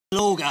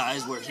Hello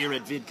guys, we're here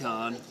at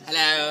VidCon.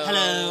 Hello.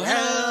 Hello,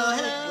 hello,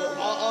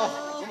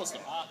 hello.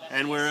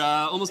 And we're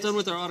almost done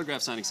with our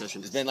autograph signing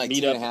session. It's been like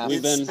Meetup.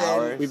 2.5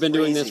 hours. We've been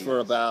doing this for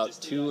about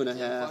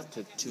 2.5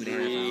 to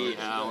 3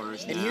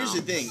 hours now. And here's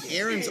the thing,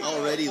 Aaron's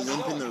already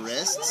limping the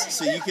wrists,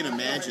 so you can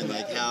imagine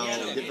like how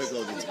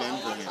difficult it's been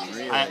for him.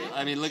 Really.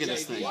 I mean, look at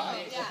this thing.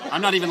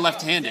 I'm not even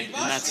left-handed, and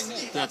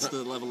that's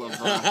the level of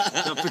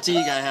the fatigue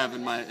I have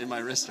in my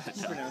wrist right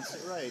now. Pronounce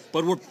it right.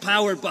 But we're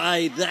powered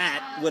by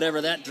that,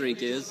 whatever that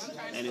drink is,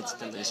 and it's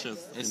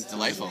delicious. It's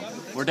delightful.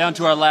 We're down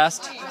to our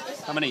last,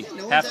 how many?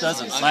 Half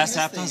dozen. Last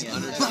half dozen.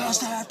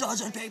 Last half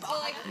dozen people.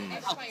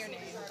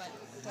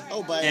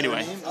 Oh, by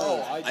Anyway. name?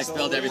 I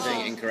spelled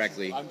everything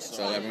incorrectly,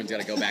 so everyone's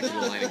got to go back to the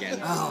line again.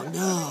 Oh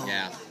no.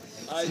 Yeah.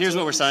 Here's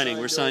what we're signing.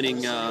 We're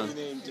signing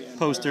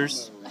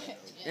posters.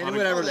 And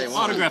whatever they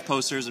want. Autograph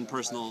posters and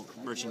personal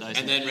merchandise.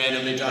 And then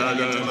randomly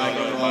talking into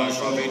microphones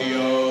for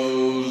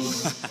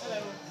videos.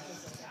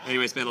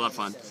 Anyway, it's been a lot of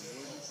fun.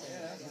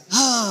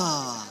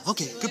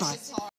 Okay, goodbye.